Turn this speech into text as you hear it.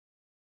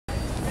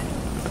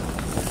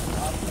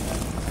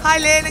Hi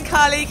Lynn and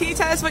Carly, can you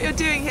tell us what you're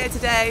doing here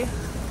today?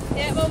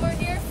 Yeah, well, we're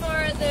here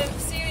for the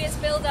serious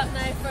build-up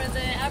now for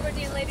the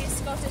Aberdeen Ladies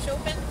Scottish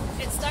Open.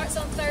 It starts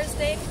on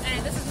Thursday,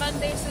 and this is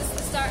Monday, so this is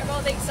the start of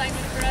all the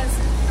excitement for us.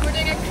 And we're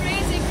doing a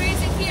crazy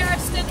PR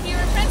stint here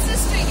in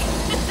Princess Street.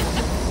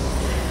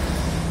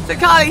 So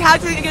Carly, how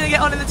do you think you're going to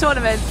get on in the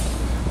tournament?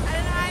 I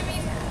don't know, I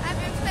mean, I've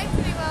been playing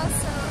pretty well,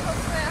 so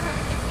hopefully I'll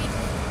have a good week.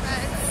 But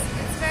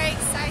it's very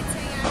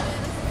exciting, I'm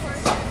really looking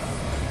forward to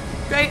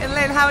it. Great, and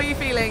Lynn, how are you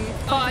feeling?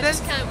 Oh, I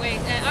just can't wait.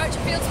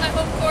 Archerfield's my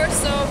home course,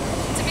 so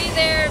to be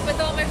there with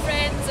all my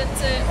friends and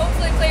to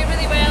hopefully play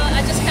really well,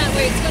 I just can't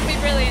wait. It's going to be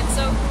brilliant.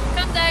 So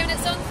come down,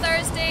 it's on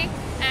Thursday,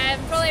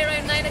 probably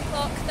around 9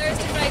 o'clock,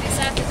 Thursday, Friday,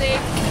 Saturday.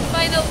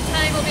 Final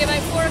time will be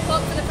about 4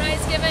 o'clock for the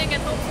prize giving,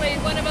 and hopefully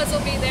one of us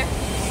will be there.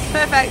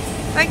 Perfect.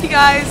 Thank you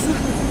guys.